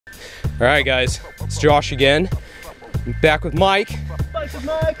All right, guys, it's Josh again. I'm back with Mike.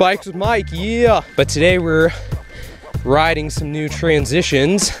 Bikes with Mike, yeah. But today we're riding some new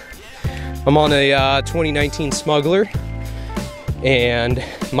Transitions. I'm on a 2019 Smuggler, and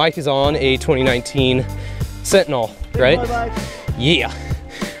Mike is on a 2019 Sentinel, right? Yeah.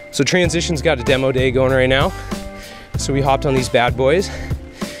 So Transition's got a demo day going right now. So we hopped on these bad boys.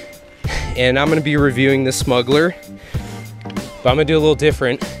 And I'm gonna be reviewing this Smuggler, but I'm gonna do a little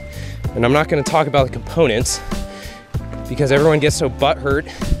different. And I'm not gonna talk about the components because everyone gets so butthurt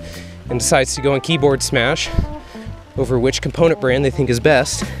and decides to go on keyboard smash over which component brand they think is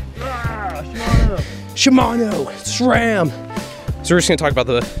best. Shimano, SRAM. So we're just gonna talk about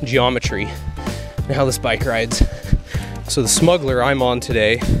the geometry and how this bike rides. So the Smuggler I'm on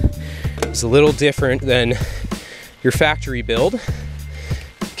today is a little different than your factory build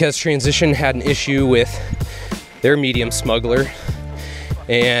because Transition had an issue with their medium Smuggler,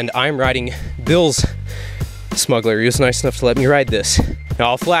 and I'm riding Bill's Smuggler. He was nice enough to let me ride this.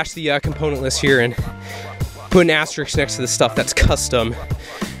 Now I'll flash the component list here and put an asterisk next to the stuff that's custom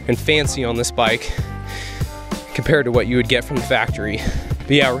and fancy on this bike compared to what you would get from the factory.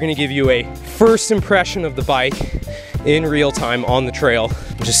 But yeah, we're gonna give you a first impression of the bike in real time on the trail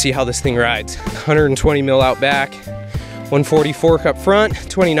and just see how this thing rides. 120 mil out back, 140 fork up front,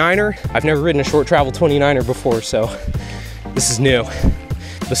 29er. I've never ridden a short travel 29er before, so this is new.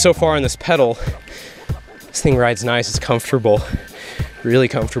 But so far on this pedal, this thing rides nice, it's comfortable, really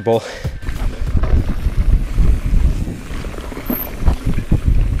comfortable.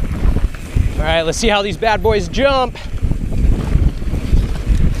 All right, let's see how these bad boys jump.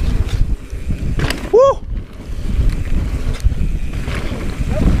 Woo!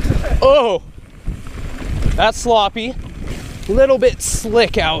 Oh, that's sloppy. A little bit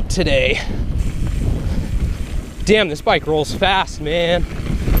slick out today. Damn, this bike rolls fast, man.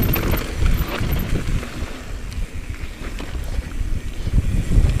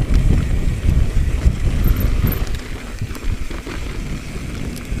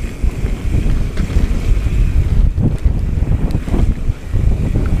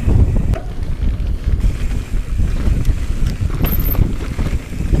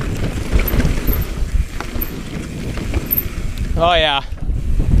 Oh yeah.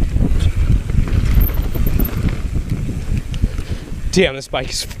 Damn, this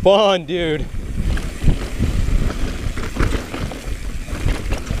bike is fun, dude.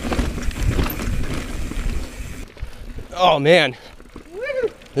 Oh man.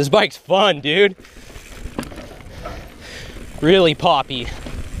 This bike's fun, dude. Really poppy.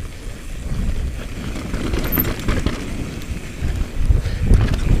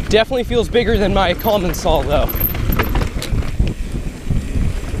 Definitely feels bigger than my common saw though.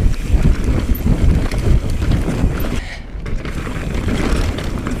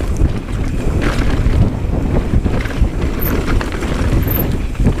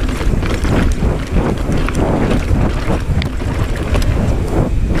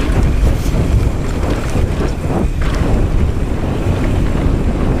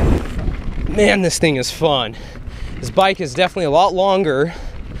 Man, this thing is fun. This bike is definitely a lot longer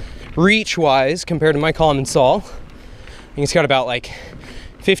reach-wise compared to my common saw. I think it's got about like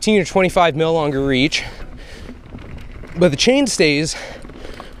 15 or 25 mil longer reach. But the chain stays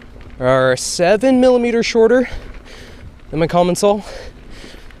are 7 millimeters shorter than my common saw.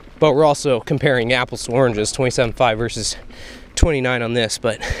 But we're also comparing apples to oranges, 27.5 versus 29 on this,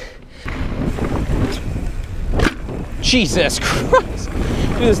 but Jesus Christ.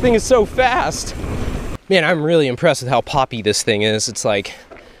 Dude, this thing is so fast. Man, I'm really impressed with how poppy this thing is. It's like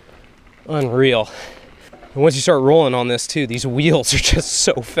unreal. And once you start rolling on this too, these wheels are just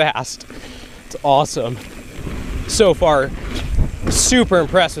so fast. It's awesome. So far, super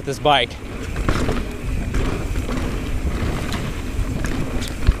impressed with this bike.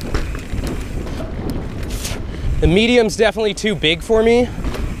 The medium's definitely too big for me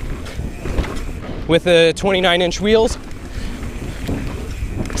with the 29-inch wheels.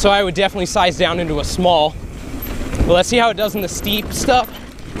 So I would definitely size down into a small. But let's see how it does in the steep stuff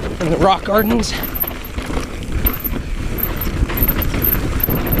and the rock gardens.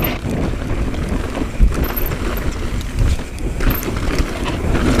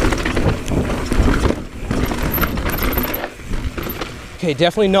 Okay,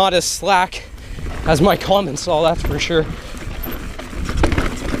 definitely not as slack as my common saw, that's for sure.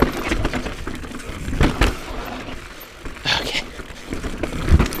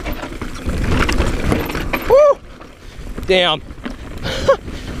 Damn.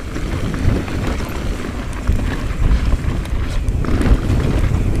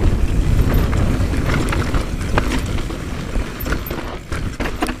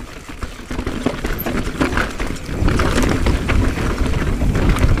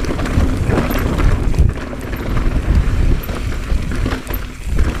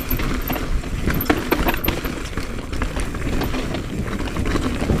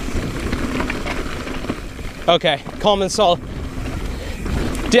 Okay, Commensal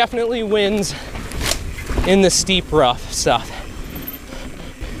definitely wins in the steep, rough stuff.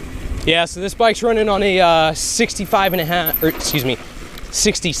 Yeah, so this bike's running on a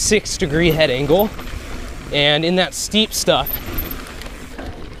 66 degree head angle, and in that steep stuff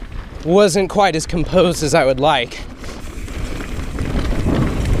wasn't quite as composed as I would like.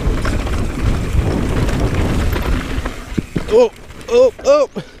 Oh, oh, oh.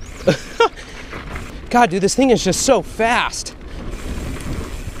 God, dude, this thing is just so fast.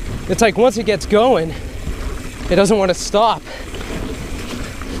 It's like once it gets going, it doesn't want to stop.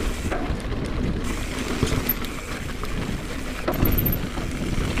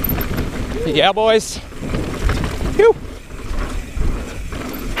 Yeah, boys. Phew.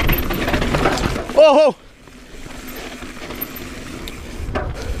 Oh!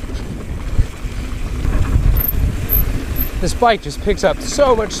 This bike just picks up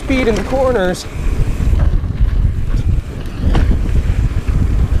so much speed in the corners.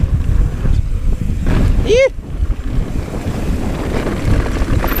 Yeah.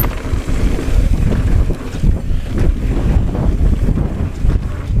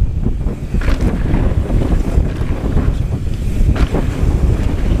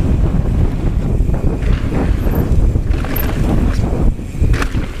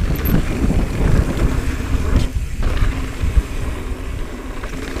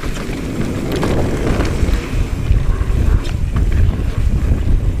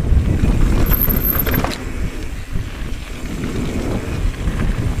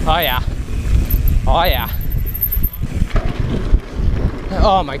 Oh yeah. Oh yeah.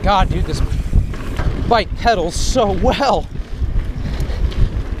 Oh my God, dude, this bike pedals so well.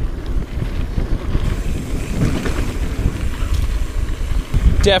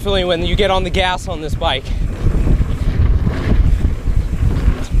 Definitely when you get on the gas on this bike.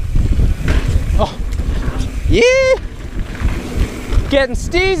 Oh, yeah! Getting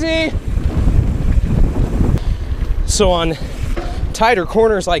steezy. So on tighter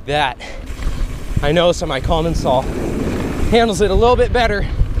corners like that, I notice that my Commensal handles it a little bit better.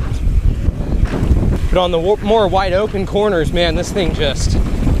 But on the more wide open corners, man, this thing just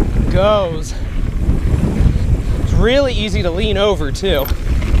goes. It's really easy to lean over too.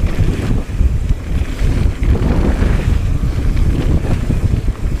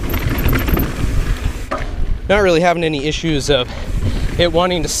 Not really having any issues of it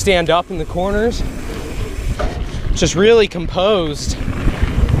wanting to stand up in the corners. Just really composed.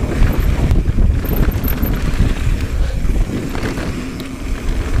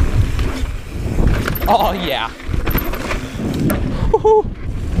 Oh yeah. Woohoo.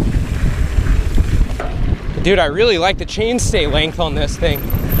 Dude, I really like the chainstay length on this thing.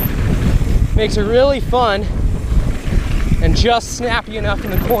 Makes it really fun and just snappy enough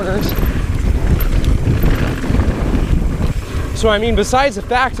in the corners. So I mean, besides the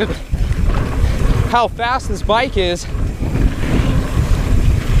fact of how fast this bike is,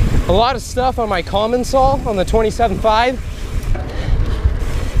 a lot of stuff on my Commensal on the 27.5,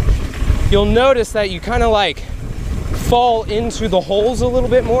 you'll notice that you kind of like fall into the holes a little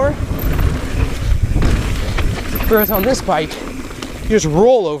bit more. Whereas on this bike, you just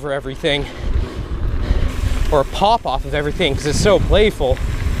roll over everything or pop off of everything because it's so playful.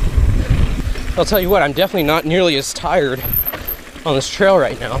 I'll tell you what, I'm definitely not nearly as tired on this trail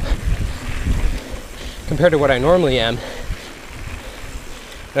right now compared to what I normally am.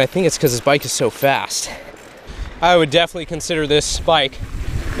 And I think it's because this bike is so fast. I would definitely consider this bike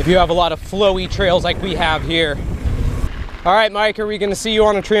if you have a lot of flowy trails like we have here. All right, Mike, are we gonna see you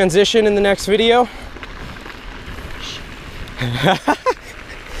on a transition in the next video?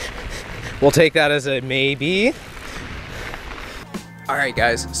 We'll take that as a maybe. All right,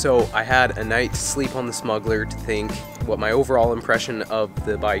 guys, so I had a night to sleep on the Smuggler to think what my overall impression of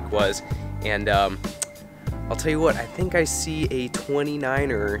the bike was, and I'll tell you what, I think I see a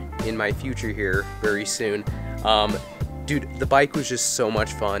 29er in my future here very soon. Dude, the bike was just so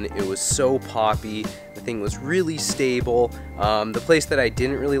much fun. It was so poppy. The thing was really stable. The place that I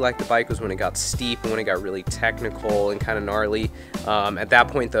didn't really like the bike was when it got steep and when it got really technical and kind of gnarly. At that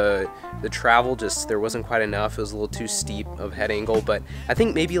point, the travel just, there wasn't quite enough. It was a little too steep of head angle, but I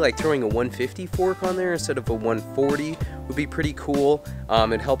think maybe like throwing a 150 fork on there instead of a 140 would be pretty cool.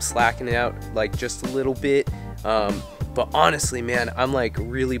 It helps slacken it out like just a little bit. But honestly, man, I'm like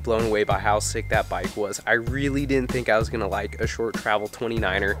really blown away by how sick that bike was. I really didn't think I was gonna like a short travel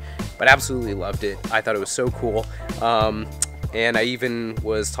 29er, but absolutely loved it. I thought it was so cool. And I even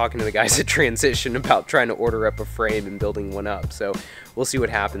was talking to the guys at Transition about trying to order up a frame and building one up. So we'll see what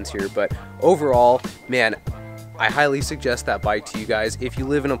happens here. But overall, man, I highly suggest that bike to you guys. If you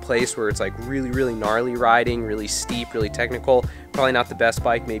live in a place where it's like really gnarly riding, really steep, really technical, probably not the best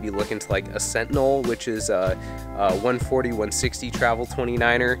bike. Maybe look into like a Sentinel, which is a 140, 160 travel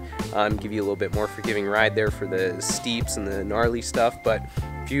 29er. Give you a little bit more forgiving ride there for the steeps and the gnarly stuff. But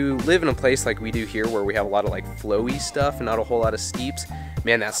if you live in a place like we do here where we have a lot of like flowy stuff and not a whole lot of steeps,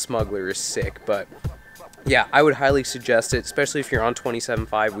 man, that Smuggler is sick. But yeah, I would highly suggest it, especially if you're on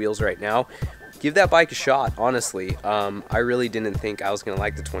 27.5 wheels right now. Give that bike a shot, honestly. I really didn't think I was gonna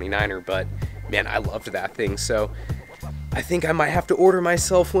like the 29er, but man, I loved that thing. So I think I might have to order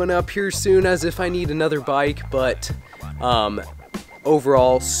myself one up here soon, as if I need another bike. But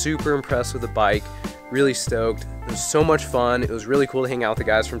overall, super impressed with the bike. Really stoked. It was so much fun. It was really cool to hang out with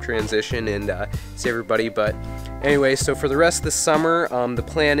the guys from Transition and see everybody. But anyway, so for the rest of the summer, the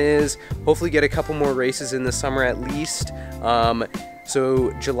plan is hopefully get a couple more races in the summer at least.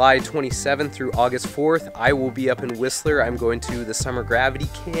 So July 27th through August 4th, I will be up in Whistler. I'm going to the Summer Gravity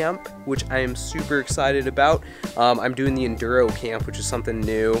Camp, which I am super excited about. I'm doing the Enduro Camp, which is something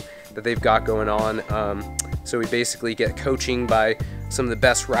new that they've got going on. So we basically get coaching by some of the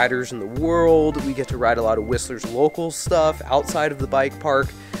best riders in the world. We get to ride a lot of Whistler's local stuff outside of the bike park.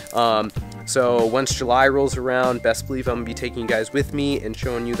 So once July rolls around, best believe I'm gonna be taking you guys with me and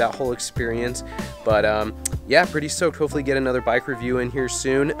showing you that whole experience. But yeah, pretty stoked. Hopefully get another bike review in here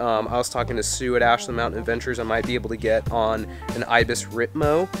soon. I was talking to Sue at Ashland Mountain Adventures. I might be able to get on an Ibis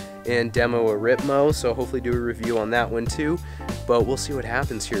Ripmo and demo a Ripmo, so hopefully do a review on that one too. But we'll see what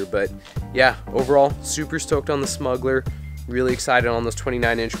happens here. But yeah, overall, super stoked on the Smuggler. Really excited on those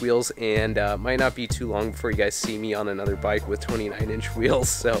 29-inch wheels, and might not be too long before you guys see me on another bike with 29-inch wheels.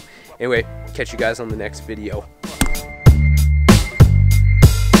 So anyway, catch you guys on the next video.